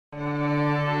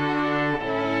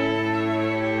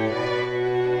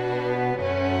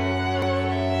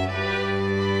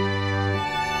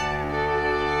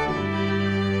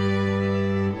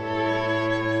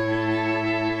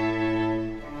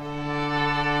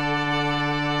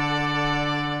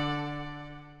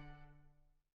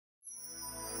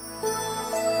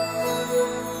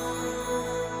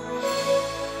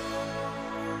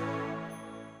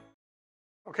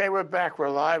Okay, we're back. We're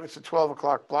live. It's a 12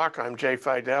 o'clock block. I'm Jay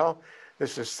Fidell.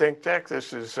 This is ThinkTech.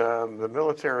 This is the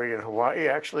military in Hawaii,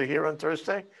 actually here on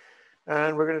Thursday.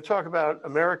 And we're going to talk about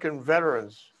American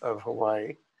veterans of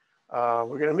Hawaii.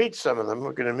 We're going to meet some of them.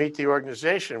 We're going to meet the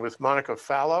organization with Monica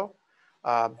Falo,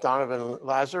 Donovan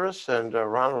Lazarus, and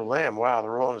Ronald. Wow,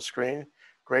 they're all on the screen.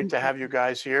 Great to have you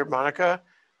guys here. Monica,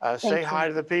 say hi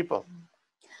to the people.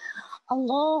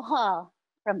 Aloha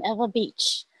from Eva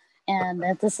Beach. And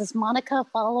this is Monica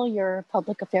Falo, your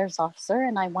public affairs officer.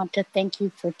 And I want to thank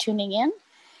you for tuning in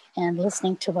and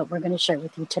listening to what we're going to share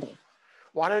with you today.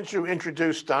 Why don't you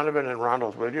introduce Donovan and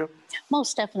Ronald, will you?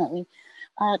 Most definitely.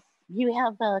 You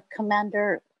have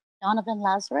Commander Donovan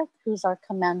Lazarus, who's our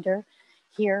commander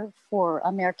here for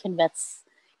American Vets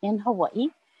in Hawaii.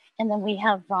 And then we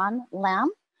have Ron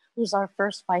Lamb, who's our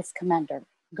first vice commander.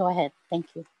 Go ahead.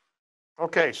 Thank you.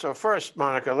 Okay, so first,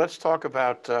 Monica, let's talk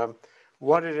about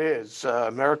what it is,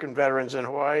 American Veterans in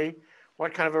Hawaii.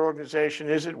 What kind of an organization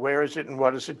is it? Where is it? And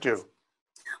what does it do?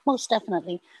 Most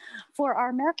definitely. For our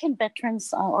American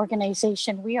Veterans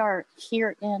organization, we are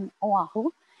here in Oahu,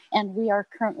 and we are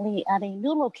currently at a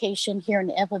new location here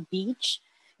in Eva Beach.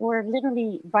 We're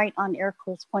literally right on Air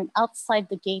Coast Point, outside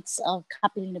the gates of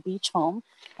Kapilina Beach Home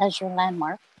as your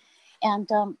landmark. And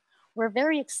we're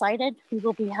very excited. We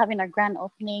will be having our grand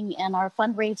opening and our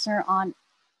fundraiser on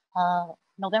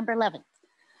November 11th.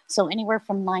 So anywhere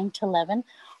from 9 to 11.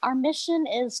 Our mission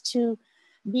is to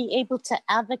be able to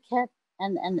advocate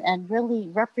and really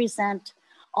represent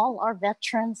all our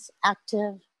veterans,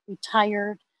 active,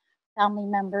 retired, family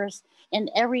members in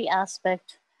every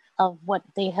aspect of what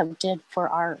they have did for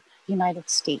our United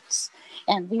States.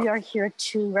 And we are here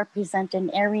to represent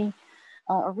in every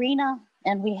arena,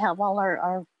 and we have all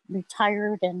our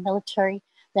retired and military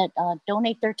that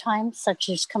donate their time, such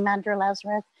as Commander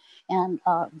Lazarus and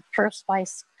First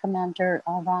Vice Commander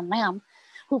Ron Lamb,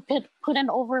 who put in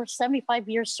over 75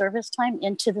 years service time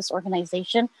into this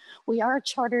organization. We are a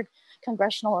chartered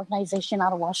congressional organization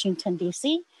out of Washington,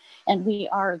 D.C., and we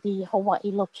are the Hawaii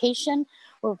location.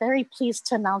 We're very pleased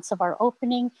to announce of our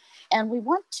opening, and we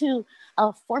want to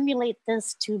formulate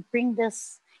this to bring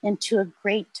this into a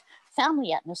great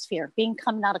family atmosphere, being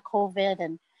coming out of COVID,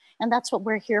 and that's what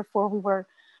we're here for.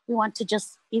 We want to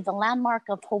just be the landmark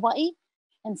of Hawaii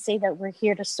and say that we're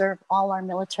here to serve all our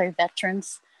military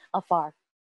veterans afar.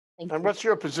 Thank you. What's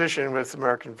your position with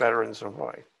American Veterans of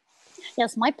Hawaii?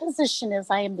 Yes, my position is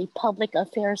I am the public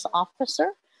affairs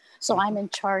officer. So I'm in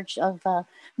charge of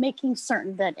making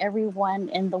certain that everyone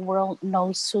in the world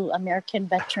knows who American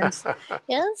Veterans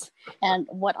is and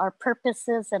what our purpose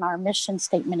is and our mission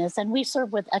statement is. And we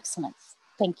serve with excellence.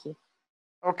 Thank you.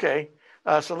 Okay,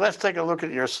 so let's take a look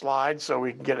at your slides so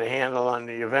we can get a handle on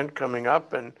the event coming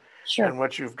up and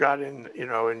what you've got in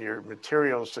your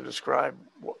materials to describe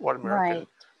what American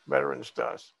Veterans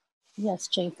does. Yes,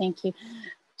 Jay, thank you.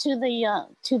 To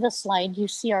the slide, you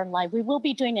see our live. We will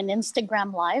be doing an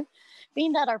Instagram live,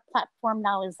 being that our platform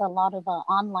now is a lot of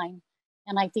online,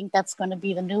 and I think that's going to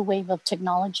be the new wave of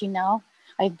technology now.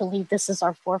 I believe this is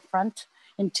our forefront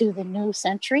into the new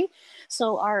century.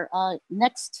 So our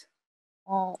next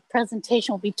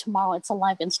presentation will be tomorrow. It's a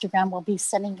live Instagram. We'll be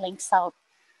sending links out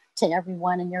to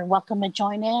everyone, and you're welcome to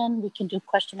join in. We can do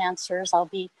question answers. I'll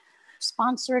be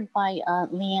sponsored by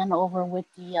Leanne over with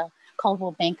the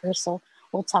Caldwell Banker, so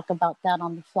we'll talk about that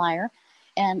on the flyer.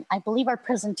 And I believe our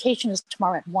presentation is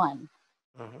tomorrow at 1.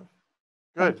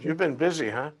 Good. You've been busy,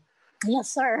 huh? Yes,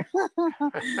 sir.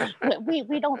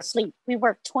 we don't sleep. We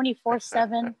work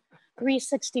 24/7,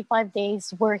 365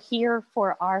 days. We're here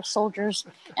for our soldiers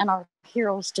and our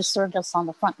heroes to serve us on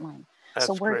the front line.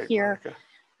 So we're great, here Monica.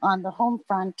 On the home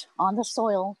front, on the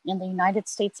soil in the United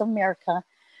States of America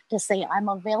to say, I'm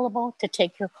available to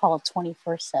take your call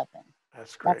 24/7.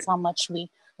 That's great. That's how much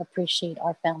we appreciate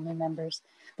our family members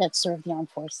that serve the armed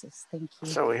forces. Thank you.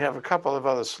 So we have a couple of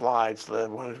other slides. Why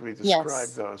don't we describe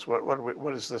those?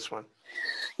 What is this one?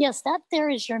 Yes, that there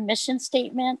is your mission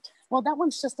statement. Well, that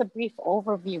one's just a brief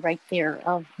overview right there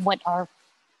of what our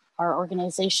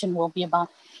organization will be about.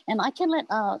 And I can let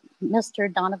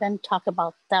Mr. Donovan talk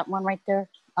about that one right there.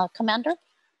 Commander,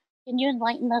 can you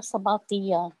enlighten us about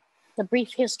the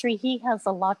brief history? He has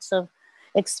lots of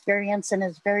experience and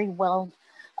is very well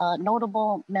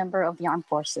notable member of the armed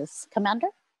forces. Commander?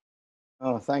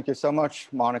 Oh, thank you so much,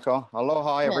 Monica.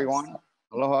 Aloha, everyone. Yes.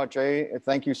 Aloha, Jay.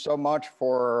 Thank you so much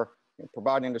for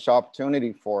providing this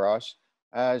opportunity for us.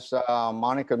 As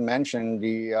Monica mentioned,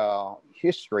 the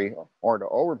history or the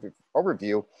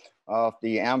overview of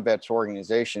the AMVETS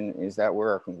organization is that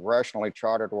we're a congressionally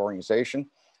chartered organization.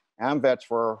 AMVETS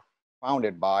were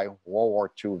founded by World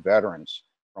War II veterans.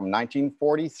 From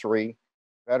 1943,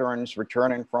 veterans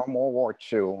returning from World War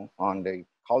II on the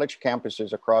college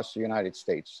campuses across the United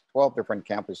States, 12 different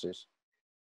campuses.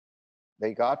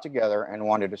 They got together and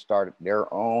wanted to start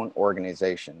their own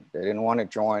organization. They didn't want to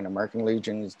join American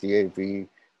Legions, DAV,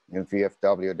 and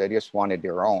VFW. They just wanted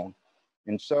their own.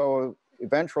 And so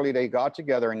eventually they got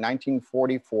together in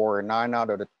 1944, 9 out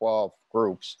of the 12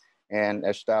 groups, and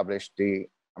established the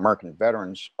American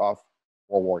Veterans of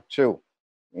World War II.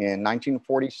 In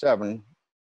 1947,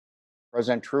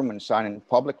 President Truman signed into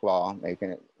public law,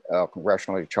 making it a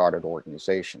congressionally chartered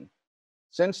organization.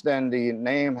 Since then, the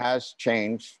name has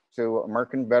changed to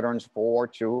American Veterans of World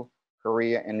War II,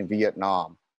 Korea, and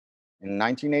Vietnam. In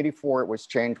 1984, it was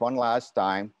changed one last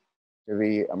time to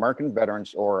the American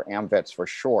Veterans, or AMVETS for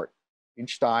short.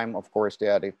 Each time, of course, they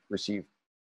had to receive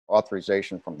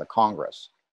authorization from the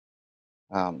Congress.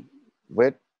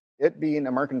 With it being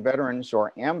American Veterans,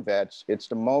 or AMVETS, it's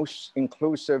the most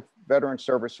inclusive veteran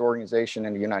service organization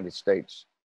in the United States.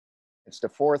 It's the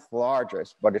fourth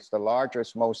largest, but it's the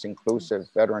largest, most inclusive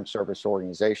veteran service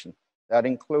organization. That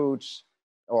includes,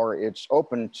 or it's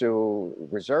open to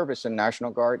reservists and National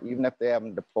Guard, even if they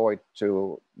haven't deployed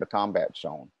to the combat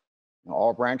zone. In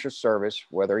all branches of service,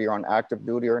 whether you're on active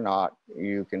duty or not,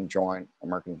 you can join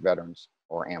American Veterans,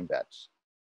 or AMVETS.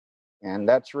 And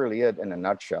that's really it in a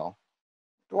nutshell.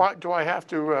 Do I have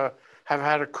to have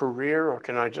had a career, or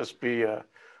can I just be a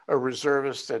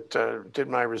reservist that did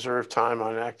my reserve time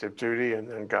on active duty and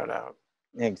then got out?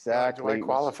 Exactly. Do I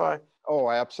qualify?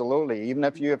 Oh, absolutely. Even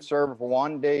if you have served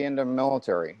one day in the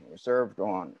military, you served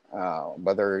on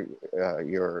whether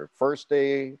your first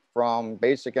day from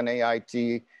basic and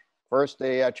AIT, first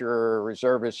day at your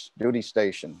reservist duty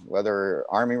station, whether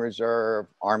Army Reserve,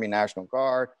 Army National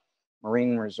Guard,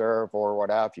 Marine Reserve, or what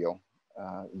have you.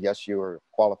 Yes, you are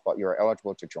qualified, you're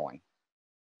eligible to join.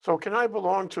 So can I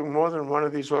belong to more than one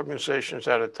of these organizations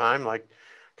at a time? Like,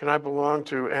 can I belong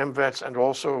to AMVETS and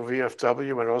also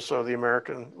VFW and also the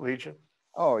American Legion?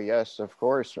 Oh, yes, of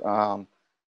course.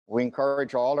 We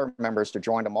encourage all our members to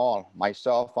join them all.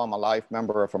 Myself, I'm a life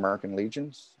member of American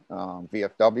Legions,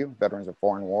 VFW, Veterans of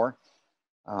Foreign War,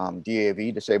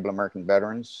 DAV, Disabled American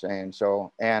Veterans,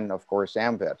 and of course,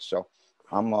 AMVETS. So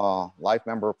I'm a life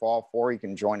member of all four. You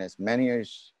can join as many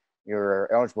as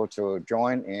you're eligible to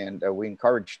join, and we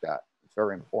encourage that. It's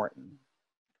very important.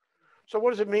 So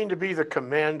what does it mean to be the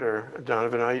commander,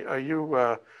 Donovan? Are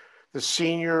you the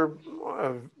senior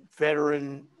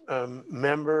veteran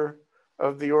member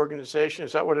of the organization?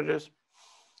 Is that what it is?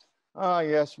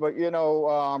 Yes, but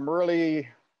really,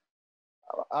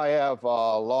 I have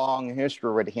a long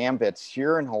history with AMVETS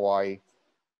here in Hawaii.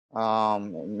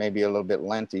 Maybe a little bit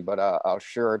lengthy, but I'll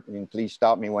share it. And please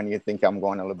stop me when you think I'm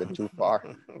going a little bit too far.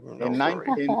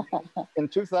 In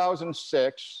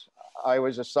 2006, I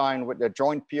was assigned with the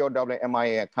Joint POW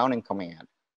MIA Accounting Command,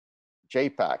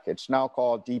 JPAC. It's now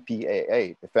called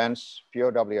DPAA, Defense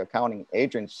POW Accounting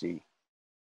Agency.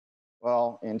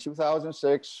 Well, in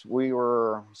 2006, we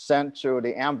were sent to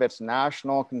the AMVETS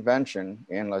National Convention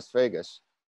in Las Vegas,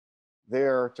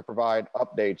 there to provide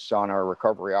updates on our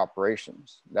recovery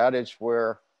operations. That is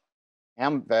where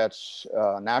AMVETS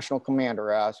National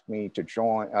Commander asked me to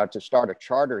join, to start a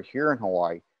charter here in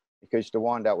Hawaii, because the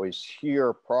one that was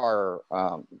here prior,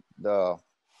 the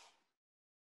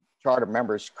charter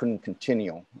members couldn't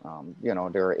continue. They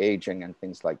were aging and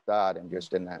things like that, and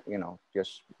just didn't,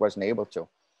 just wasn't able to.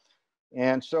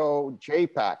 And so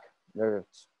JPAC,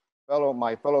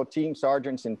 my fellow team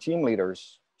sergeants and team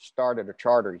leaders, started a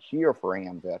charter here for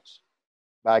AMVETS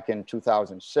back in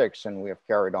 2006, and we have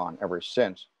carried on ever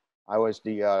since. I was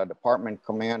the department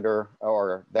commander,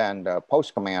 or then the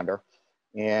post commander,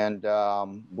 and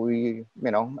we,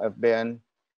 have been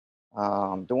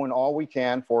doing all we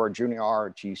can for junior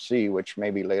ROTC, which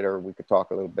maybe later we could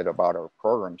talk a little bit about our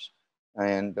programs,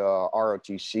 and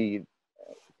ROTC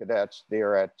cadets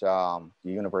there at the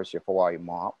University of Hawaii,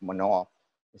 Manoa.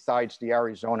 Besides the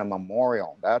Arizona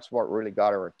Memorial, that's what really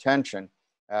got our attention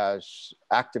as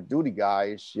active duty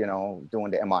guys,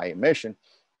 doing the MIA mission,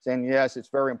 saying, yes, it's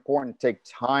very important to take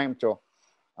time to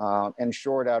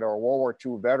ensure that our World War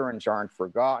II veterans aren't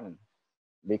forgotten,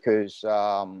 because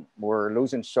we're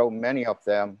losing so many of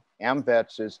them.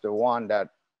 AMVETS is the one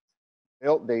that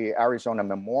built the Arizona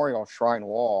Memorial Shrine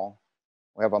Wall.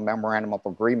 We have a memorandum of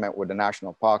agreement with the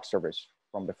National Park Service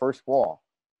from the first wall,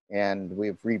 and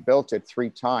we've rebuilt it 3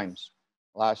 times,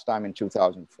 last time in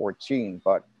 2014.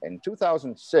 But in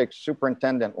 2006,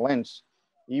 Superintendent Lentz,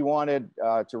 he wanted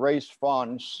to raise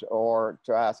funds or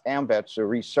to ask AMVETS to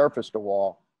resurface the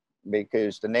wall,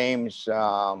 because the names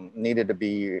needed to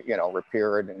be,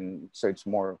 repaired, and so it's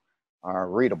more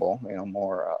readable,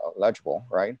 more legible,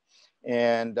 right?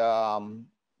 And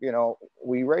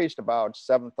we raised about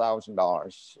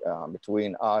 $7,000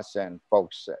 between us and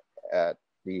folks at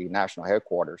the national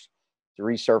headquarters to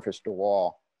resurface the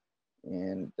wall.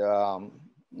 And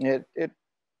it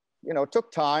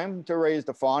took time to raise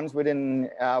the funds. We didn't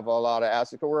have a lot of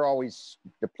assets. We're always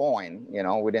deploying,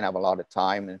 we didn't have a lot of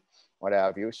time and what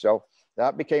have you. So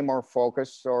that became our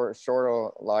focus, or sort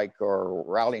of like our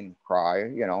rallying cry,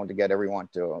 to get everyone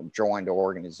to join the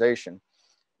organization.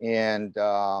 And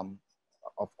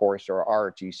of course, our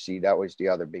ROTC, that was the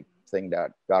other big thing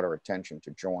that got our attention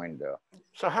to join the.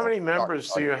 So how many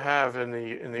members do you have in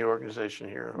the organization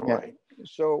here in Hawaii? Yeah.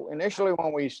 So initially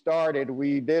when we started,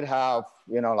 we did have,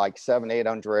 like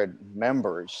 700-800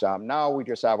 members. Now we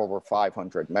just have over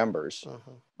 500 members,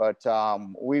 but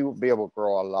we will be able to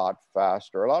grow a lot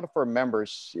faster. A lot of our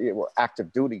members were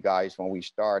active duty guys when we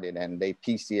started, and they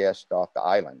PCS'd off the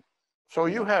island. So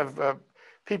you have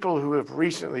people who have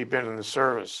recently been in the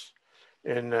service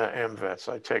in AMVETS,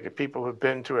 I take it, people who've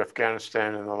been to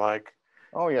Afghanistan and the like.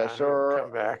 Oh, yes, sir.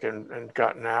 Come back and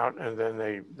gotten out, and then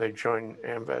they join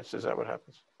AMVETS. Is that what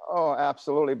happens? Oh,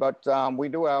 absolutely. But we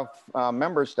do have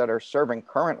members that are serving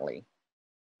currently.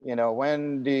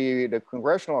 When the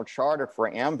congressional charter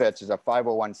for AMVETS is a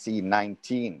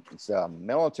 501c19, it's a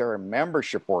military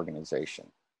membership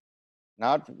organization.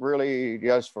 Not really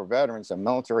just for veterans, a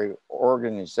military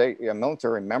organization, a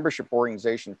military membership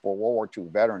organization for World War II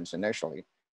veterans initially,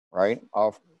 right?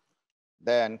 Of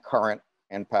then current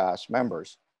and past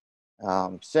members.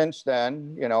 Since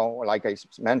then, like I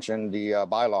mentioned, the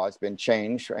bylaw has been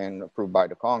changed and approved by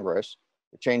the Congress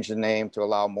to change the name to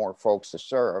allow more folks to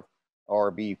serve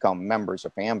or become members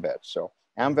of AMVETS. So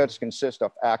AMVETS consist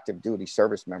of active duty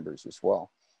service members as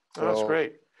well. So, that's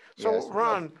great. So yes,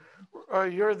 Ron,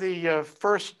 you're the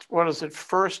first vice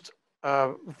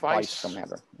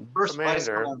commander. First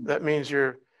commander. That means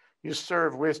you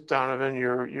serve with Donovan.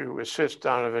 You assist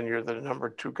Donovan. You're the number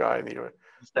 2 guy in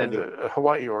the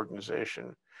Hawaii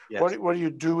organization. Yes. What do you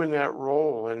do in that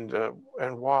role,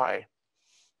 and why?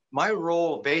 My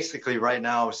role basically right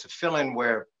now is to fill in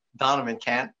where Donovan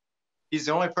can't. He's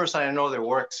the only person I know that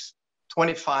works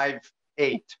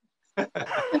 25/8. I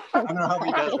don't know how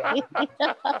he does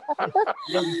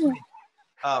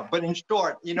that. But in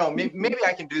short, maybe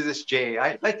I can do this, Jay.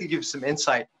 I'd like to give some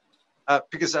insight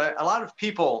because a lot of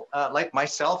people like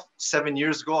myself, 7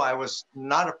 years ago, I was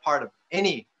not a part of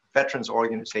any veterans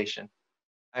organization.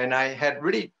 And I had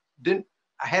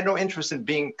no interest in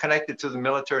being connected to the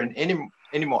military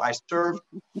anymore. I served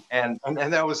and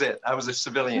that was it. I was a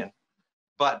civilian.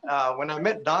 But when I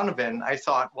met Donovan, I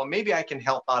thought, well, maybe I can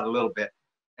help out a little bit.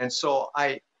 And so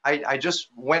I just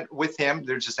went with him.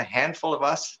 There's just a handful of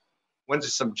us, went to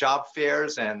some job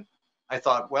fairs, and I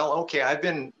thought, well, okay, I've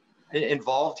been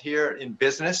involved here in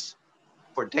business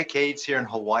for decades here in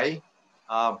Hawaii.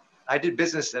 I did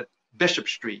business at Bishop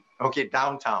Street,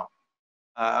 downtown.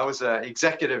 I was an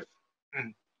executive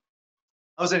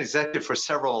for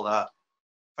several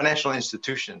financial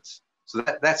institutions. So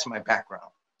that's my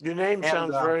background. Your name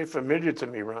sounds very familiar to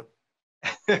me, Ron.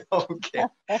 Okay.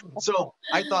 So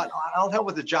I thought I'll help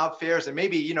with the job fairs and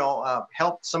maybe,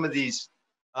 help some of these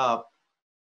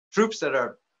troops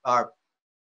that are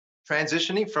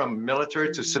transitioning from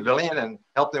military to civilian and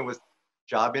help them with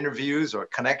job interviews or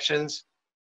connections.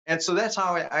 And so that's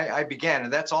how I began.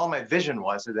 And that's all my vision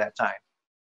was at that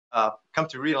time. Come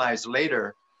to realize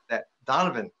later that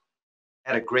Donovan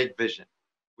had a great vision,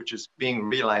 which is being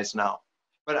realized now.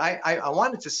 But I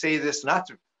wanted to say this, not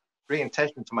to bring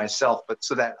attention to myself, but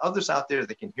so that others out there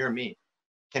that can hear me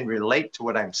can relate to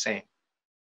what I'm saying.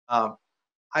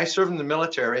 I served in the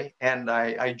military and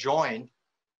I joined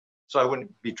so I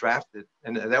wouldn't be drafted.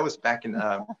 And that was back in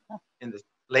the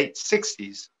late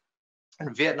 60s,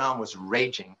 and Vietnam was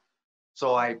raging.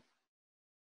 So I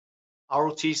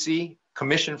ROTC,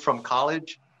 commissioned from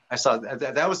college. I saw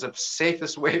that was the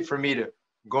safest way for me to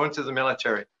go into the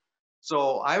military.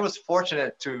 So I was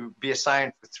fortunate to be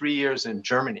assigned for 3 years in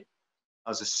Germany. I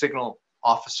was a signal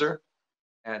officer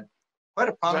and quite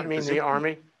a prominent position. Does that mean the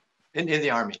Army? In the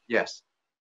Army, yes.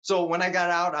 So when I got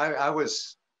out, I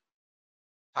was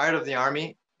tired of the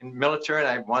Army and military, and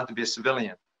I wanted to be a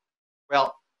civilian.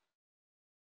 Well,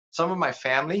 some of my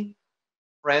family,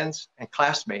 friends, and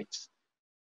classmates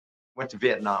went to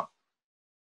Vietnam.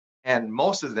 And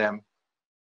most of them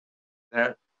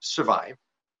that survived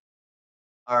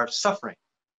are suffering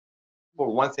for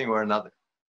one thing or another.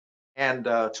 And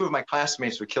 2 of my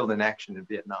classmates were killed in action in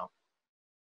Vietnam.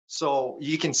 So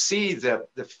you can see the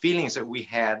feelings that we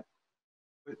had.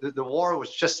 The war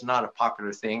was just not a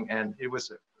popular thing, and it was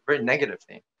a very negative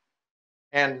thing.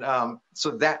 And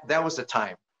so that was the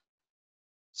time.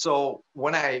 So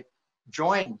when I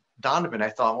joined Donovan, I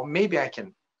thought, well, maybe I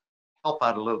can help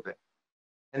out a little bit.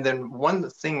 And then one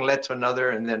thing led to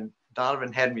another. And then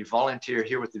Donovan had me volunteer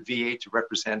here with the VA to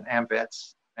represent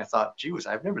AMVETS. I thought, geez,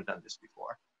 I've never done this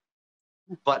before.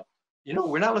 But, you know,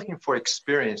 we're not looking for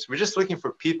experience. We're just looking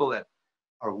for people that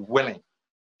are willing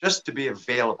just to be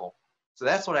available. So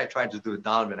that's what I tried to do with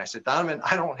Donovan. I said, Donovan,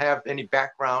 I don't have any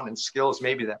background and skills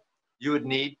maybe that you would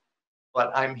need,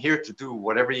 but I'm here to do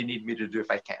whatever you need me to do if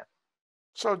I can.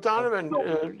 So Donovan,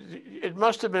 it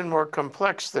must have been more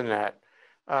complex than that.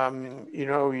 You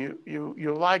know,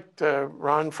 you liked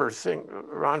Ron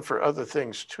for other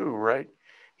things too, right?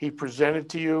 He presented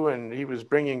to you, and he was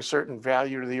bringing certain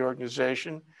value to the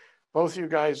organization. Both you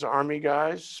guys, Army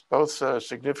guys, both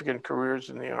significant careers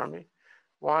in the Army.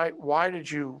 Why did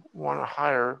you want to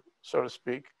hire, so to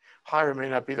speak? Hire may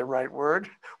not be the right word.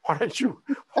 Why did you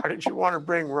want to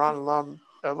bring Ron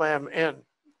Lamb in?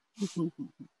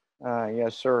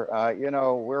 Yes, sir. You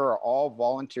know, we're an all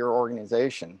volunteer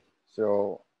organization.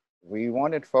 So we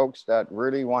wanted folks that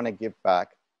really want to give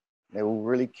back. They will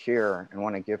really care and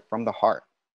want to give from the heart.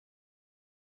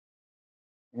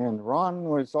 And Ron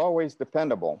was always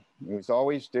dependable. He was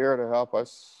always there to help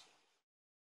us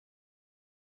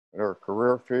with our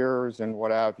career fairs and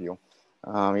what have you.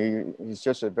 He's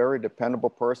just a very dependable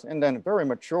person, and then very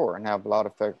mature and have a lot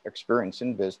of experience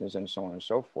in business and so on and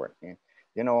so forth. And,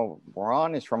 you know,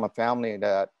 Ron is from a family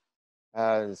that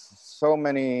has so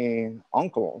many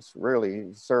uncles, really.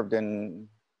 He served in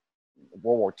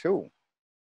World War II.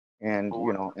 And,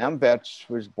 you know, AMVETS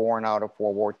was born out of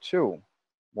World War II.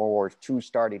 World War II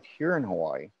started here in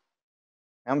Hawaii.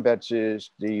 AMVETS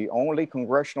is the only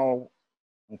congressionally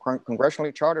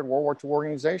chartered World War II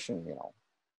organization, you know.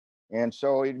 And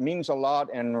so it means a lot.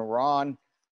 And Ron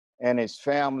and his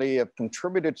family have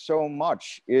contributed so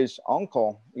much. His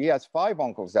uncle, he has 5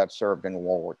 uncles that served in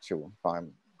World War II, if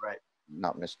I'm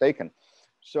not mistaken.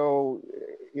 So,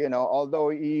 you know, although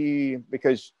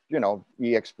because, you know,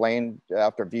 he explained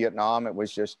after Vietnam, it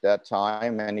was just that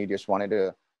time, and he just wanted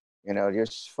to, you know,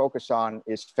 just focus on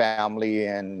his family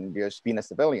and just being a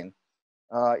civilian.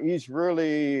 He's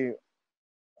really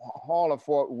all of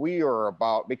what we are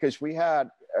about, because we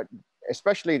had,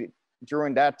 especially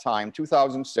during that time,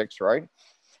 2006, right?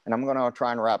 And I'm going to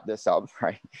try and wrap this up,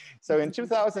 right? So in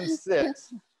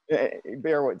 2006,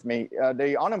 bear with me,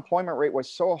 the unemployment rate was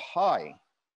so high,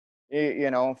 you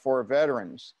know, for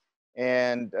veterans.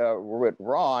 And with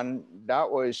Ron, that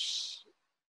was,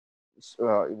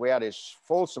 we had his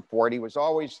full support. He was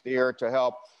always there to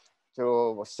help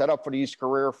to set up for these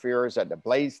career fairs at the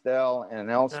Blaisdell and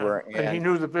elsewhere. And he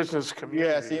knew the business community.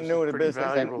 Yes, he knew the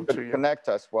business and could connect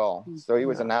us well. So he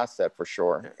was an asset for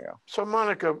sure. Yeah. So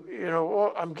Monica, you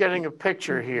know, I'm getting a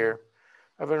picture here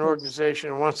of an organization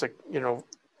that wants to, you know,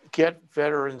 get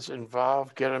veterans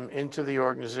involved, get them into the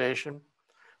organization,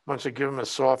 wants to give them a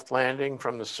soft landing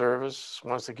from the service,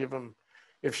 wants to give them,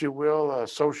 if you will, a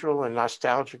social and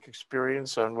nostalgic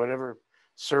experience on whatever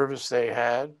service they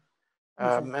had.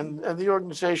 And the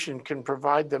organization can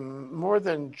provide them more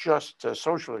than just a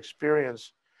social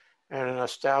experience and a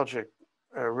nostalgic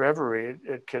reverie.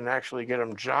 It can actually get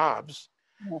them jobs,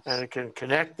 and it can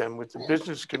connect them with the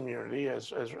business community,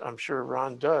 as I'm sure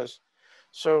Ron does.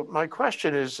 So my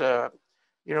question is,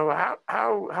 you know,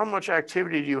 how much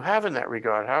activity do you have in that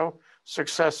regard? How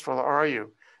successful are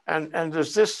you? And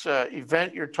does this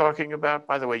event you're talking about,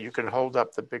 by the way, you can hold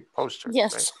up the big poster.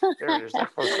 Yes. Right? There it is,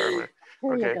 that poster. There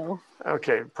Okay. you go.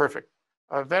 Okay, perfect.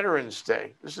 Veterans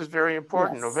Day. This is very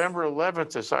important. Yes. November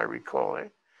 11th, as I recall.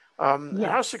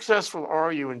 How successful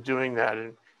are you in doing that,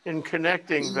 in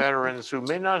connecting veterans who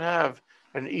may not have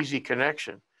an easy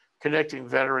connection, connecting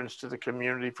veterans to the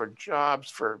community for jobs,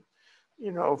 for,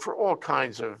 you know, for all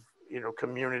kinds of, you know,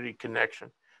 community connection?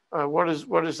 What is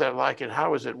that like, and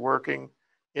how is it working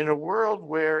in a world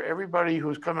where everybody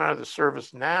who's come out of the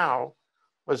service now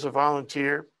was a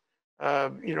volunteer?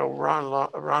 You know,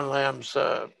 Ron Lamb's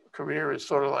career is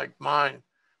sort of like mine.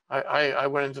 I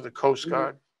went into the Coast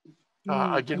Guard.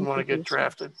 I didn't want to get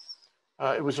drafted.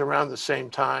 It was around the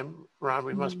same time. Ron,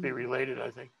 we must be related,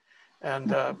 I think. And,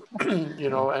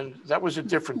 you know, and that was a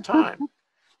different time.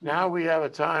 Now we have a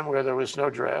time where there was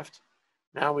no draft.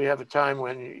 Now we have a time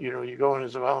when, you know, you go in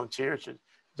as a volunteer. It's a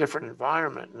different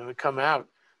environment. And when we come out,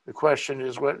 the question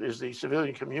is, what is the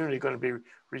civilian community going to be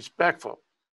respectful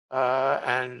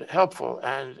and helpful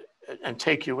and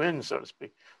take you in, so to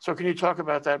speak? So can you talk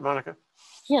about that, Monica?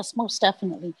 Yes, most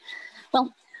definitely.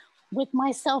 Well, with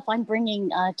myself, I'm bringing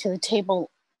to the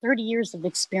table 30 years of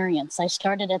experience. I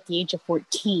started at the age of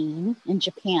 14 in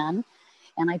Japan,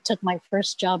 and I took my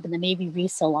first job in the Navy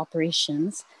resale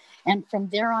operations. And from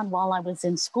there on, while I was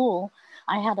in school,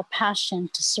 I had a passion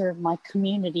to serve my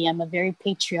community. I'm a very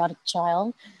patriotic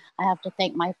child. I have to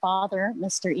thank my father,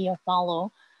 Mr.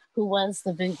 Falo, who was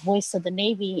the voice of the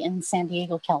Navy in San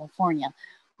Diego, California,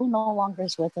 who no longer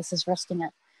is with us, is resting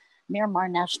at Miramar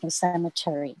National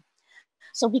Cemetery.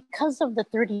 So because of the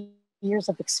 30 years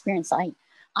of experience,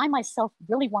 I myself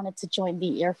really wanted to join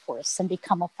the Air Force and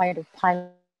become a fighter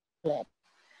pilot.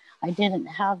 I didn't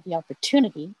have the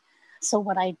opportunity. So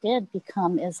what I did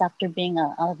become is, after being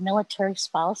a military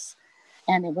spouse,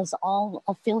 and it was all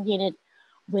affiliated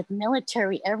with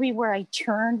military, everywhere I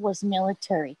turned was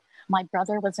military. My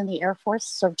brother was in the Air Force,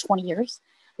 served 20 years,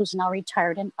 who's now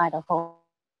retired in Idaho.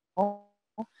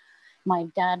 My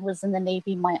dad was in the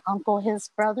Navy. My uncle, his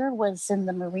brother, was in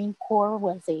the Marine Corps,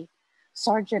 was a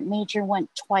sergeant major, went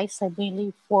twice, I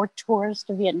believe, 4 tours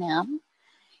to Vietnam.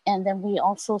 And then we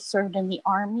also served in the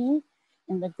Army,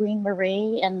 in the Green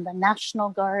Beret, and the National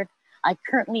Guard. I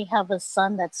currently have a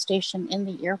son that's stationed in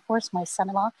the Air Force, my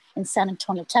son-in-law, in San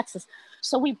Antonio, Texas.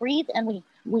 So we breathe and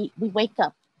we wake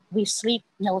up, we sleep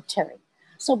military.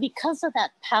 So because of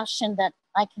that passion that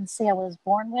I can say I was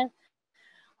born with,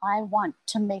 I want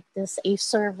to make this a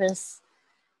service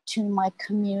to my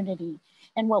community.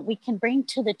 And what we can bring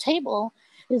to the table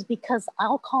is, because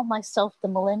I'll call myself the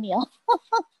millennial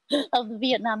of the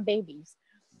Vietnam babies.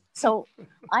 So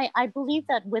I believe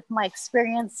that with my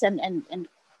experience and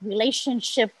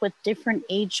relationship with different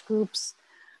age groups,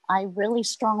 I really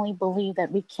strongly believe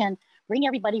that we can bring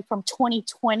everybody from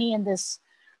 2020 in this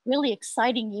really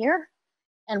exciting year,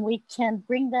 and we can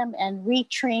bring them and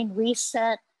retrain,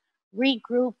 reset,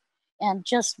 regroup, and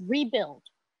just rebuild.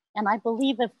 And I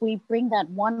believe if we bring that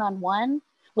one-on-one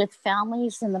with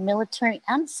families in the military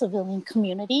and civilian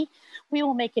community, we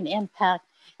will make an impact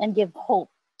and give hope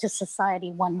to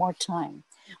society one more time.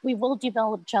 We will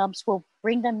develop jobs, we'll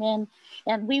bring them in,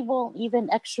 and we will even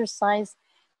exercise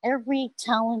every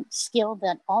talent, skill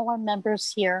that all our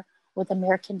members here with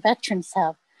American veterans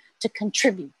have to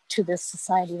contribute to this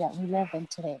society that we live in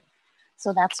today.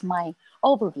 So that's my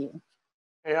overview.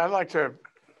 Hey, I'd like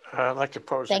to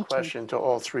pose a question to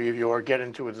all three of you, or get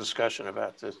into a discussion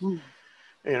about this. You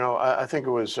know, I think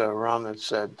it was Ron that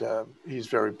said he's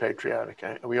very patriotic.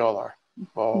 We all are,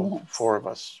 all 4 of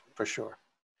us for sure.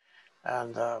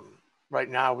 And right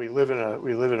now we live in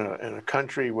a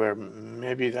country where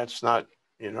maybe that's not,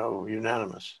 you know,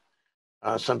 unanimous.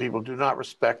 Some people do not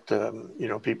respect you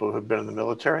know, people who've been in the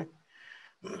military.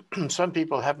 Some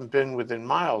people haven't been within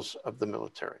miles of the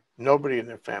military. Nobody in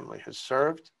their family has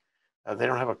served. They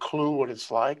don't have a clue what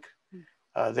it's like.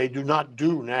 They do not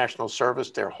do national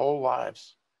service their whole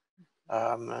lives.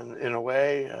 And in a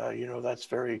way, you know, that's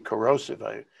very corrosive.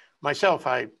 I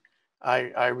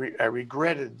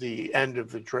regretted the end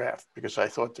of the draft, because I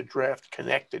thought the draft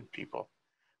connected people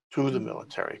to the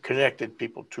military, connected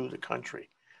people to the country,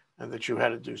 and that you had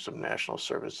to do some national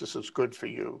service. This is good for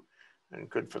you and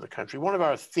good for the country. One of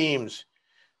our themes,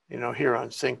 you know, here on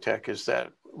ThinkTech is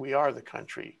that we are the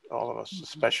country, all of us,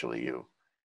 especially you,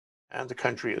 and the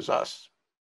country is us.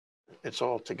 It's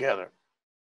all together,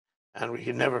 and we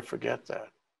can never forget that.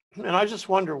 And I just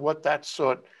wonder what that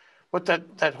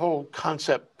whole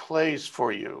concept plays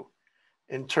for you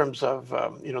in terms of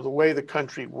you know, the way the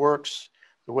country works,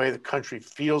 the way the country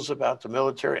feels about the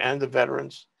military and the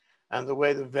veterans, and the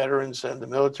way the veterans and the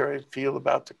military feel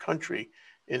about the country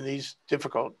in these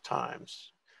difficult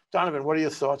times. Donovan, what are your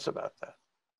thoughts about that?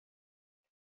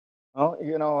 Well,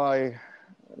 you know,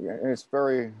 it's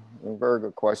very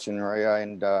good question, Ray,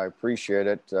 and I appreciate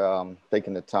it,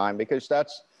 taking the time, because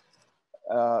that's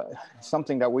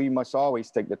something that we must always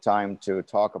take the time to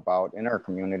talk about in our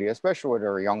community, especially with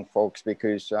our young folks,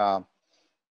 because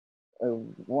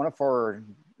one of our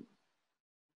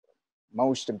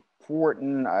most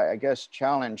important, I guess,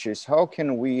 challenge is how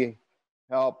can we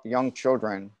help young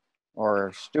children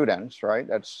or students, right?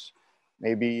 That's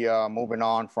maybe moving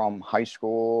on from high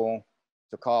school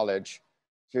to college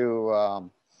to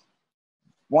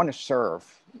want to serve,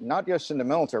 not just in the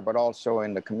military, but also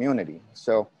in the community.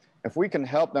 So if we can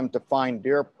help them to find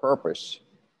their purpose,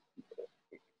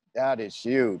 that is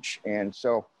huge. And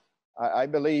so I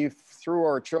believe through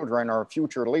our children, our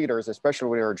future leaders, especially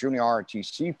with our junior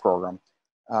ROTC program,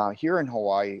 here in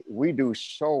Hawaii, we do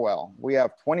so well. We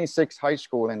have 26 high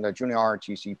school in the junior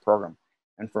ROTC program.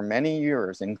 And for many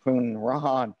years, including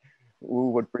Ron,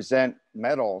 who would present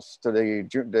medals to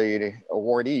the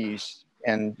awardees,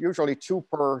 and usually 2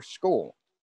 per school.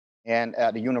 And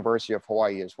at the University of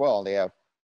Hawaii as well, they have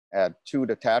at 2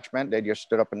 detachment. They just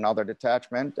stood up another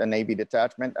detachment, a Navy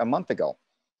detachment, a month ago.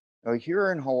 Now,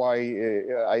 here in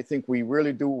Hawaii, I think we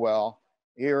really do well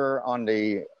here on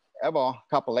the Eva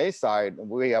Kapolei side,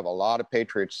 we have a lot of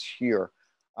patriots here.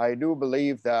 I do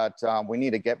believe that we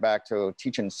need to get back to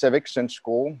teaching civics in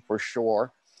school for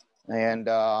sure. And,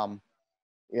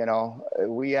 you know,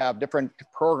 we have different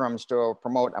programs to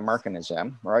promote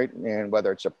Americanism, right? And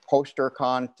whether it's a poster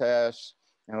contest,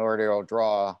 in order to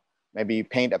draw, maybe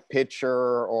paint a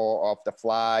picture or of the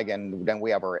flag, and then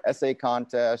we have our essay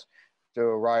contest to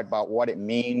write about what it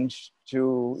means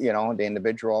to, you know, the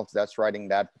individual that's writing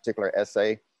that particular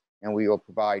essay. And we will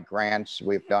provide grants.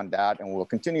 We've done that, and we'll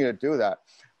continue to do that.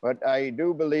 But I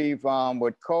do believe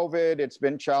with COVID, it's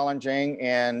been challenging,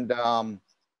 and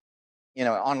you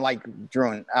know, unlike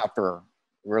during after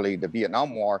really the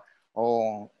Vietnam War,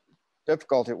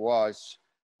 difficult it was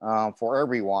for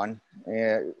everyone.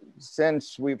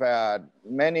 Since we've had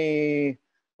many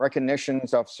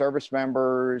recognitions of service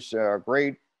members,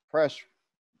 great press,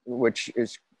 which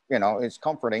is, you know, is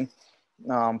comforting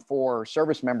for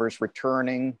service members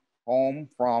returning home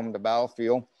from the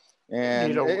battlefield.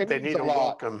 And they need a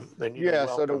welcome. They need a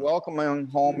welcome. So the welcome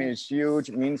home is huge.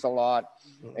 It means a lot.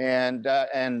 And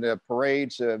the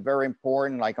parades are very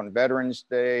important, like on Veterans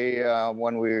Day,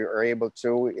 when we are able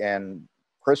to, and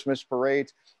Christmas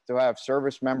parades, to have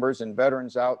service members and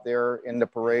veterans out there in the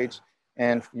parades.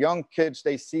 And young kids,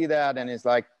 they see that and it's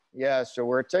like, yeah, so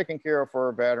we're taking care of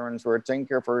our veterans, we're taking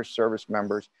care of our service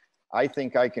members. I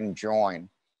think I can join.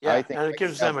 Yeah, and it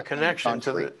gives them a connection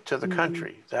to the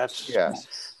country. That's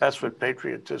what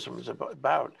patriotism is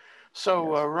about.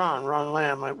 So, Ron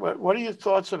Lamb, what are your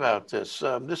thoughts about this?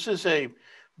 This is a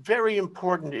very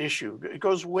important issue. It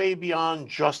goes way beyond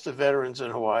just the veterans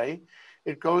in Hawaii.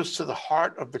 It goes to the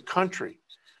heart of the country.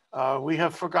 We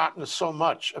have forgotten so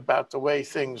much about the way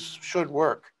things should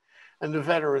work, and the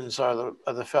veterans are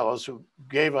the fellows who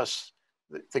gave us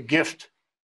the gift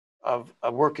of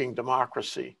a working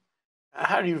democracy.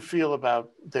 How do you feel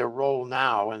about their role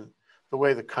now and the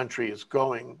way the country is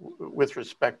going with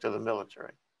respect to the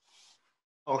military?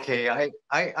 Okay,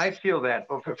 I feel that.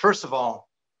 First of all,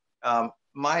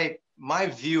 my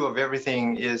view of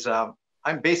everything is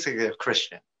I'm basically a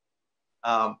Christian.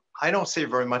 I don't say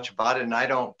very much about it, and I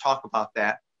don't talk about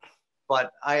that.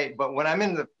 But when I'm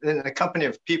in the company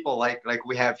of people like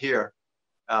we have here,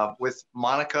 with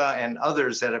Monica and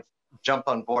others that have jumped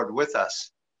on board with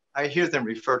us, I hear them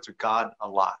refer to God a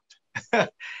lot.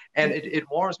 And it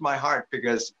warms my heart,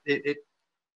 because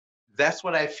that's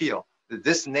what I feel, that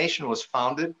this nation was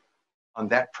founded on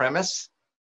that premise,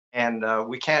 and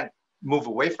we can't move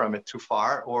away from it too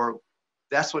far, or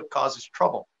that's what causes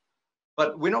trouble.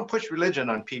 But we don't push religion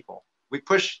on people. We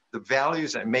push the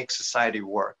values that make society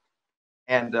work.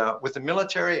 And with the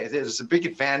military, it is a big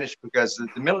advantage, because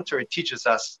the military teaches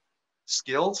us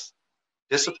skills,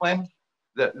 discipline,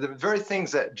 the very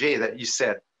things that, Jay, that you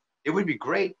said. It would be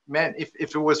great, man, if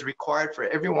it was required for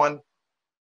everyone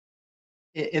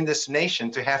in this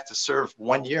nation to have to serve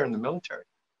 1 year in the military.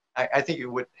 I think it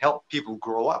would help people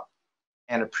grow up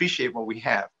and appreciate what we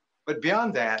have. But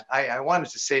beyond that, I wanted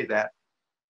to say that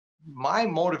my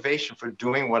motivation for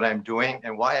doing what I'm doing,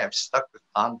 and why I'm stuck with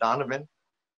Donovan,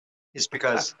 is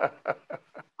because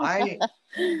I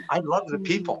love the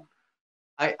people.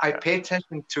 I pay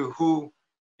attention to who,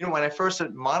 you know, when I first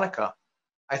met Monica,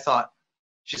 I thought,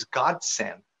 she's God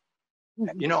sent.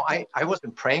 You know, I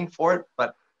wasn't praying for it,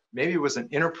 but maybe it was an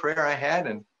inner prayer I had,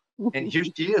 and here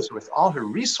she is with all her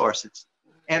resources.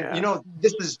 And you know,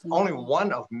 this is only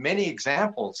one of many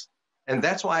examples, and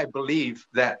that's why I believe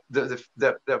that the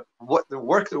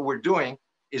work that we're doing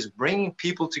is bringing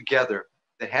people together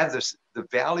that have the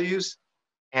values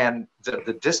and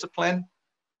the discipline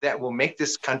that will make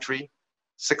this country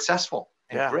successful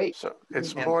and great. So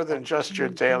it's more than just your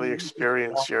daily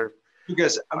experience.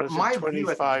 Because my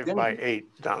 25 by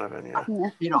 8, Donovan.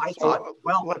 You know, I thought,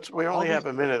 well, we only have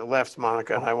a minute left,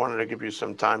 Monica, and I wanted to give you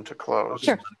some time to close.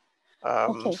 Sure.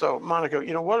 So, Monica,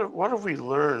 you know, what have we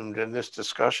learned in this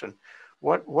discussion?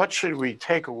 What should we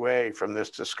take away from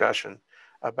this discussion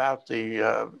about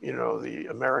the you know, the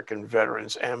American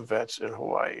veterans, AMVETS in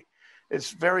Hawaii?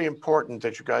 It's very important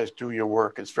that you guys do your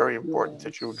work. It's very important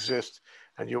that you exist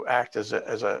and you act as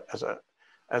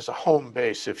a home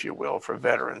base, if you will, for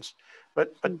veterans.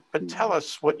 But tell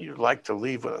us what you'd like to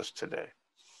leave with us today.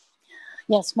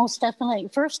 Yes, most definitely.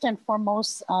 First and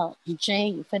foremost,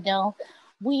 Jay Fidell,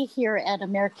 we here at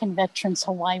American Veterans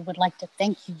Hawaii would like to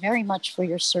thank you very much for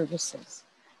your services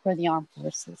for the armed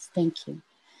forces. Thank you.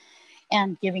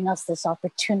 And giving us this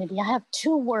opportunity. I have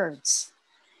 2 words.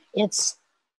 It's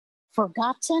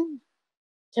forgotten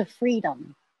to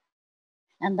freedom.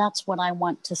 And that's what I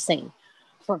want to say.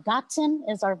 Forgotten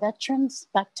is our veterans,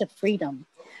 back to freedom.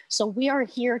 So we are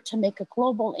here to make a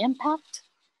global impact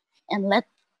and let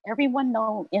everyone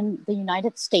know in the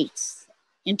United States,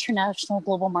 international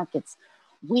global markets,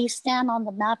 we stand on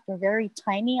the map. We're very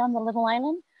tiny on the little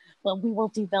island, but we will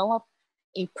develop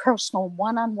a personal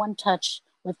one-on-one touch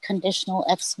with conditional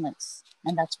excellence.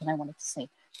 And that's what I wanted to say.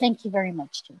 Thank you very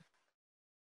much, Jim.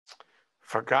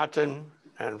 Forgotten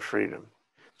and freedom.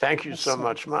 Thank you Yes, so sir.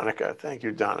 much, Monica. Thank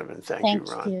you, Donovan. Thank you,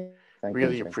 Ron. Thank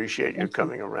Really you. appreciate you Thank you.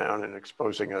 coming around and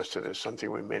exposing us to this,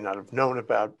 something we may not have known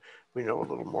about. We know a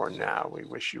little more now. We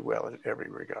wish you well in every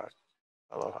regard.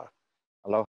 Aloha.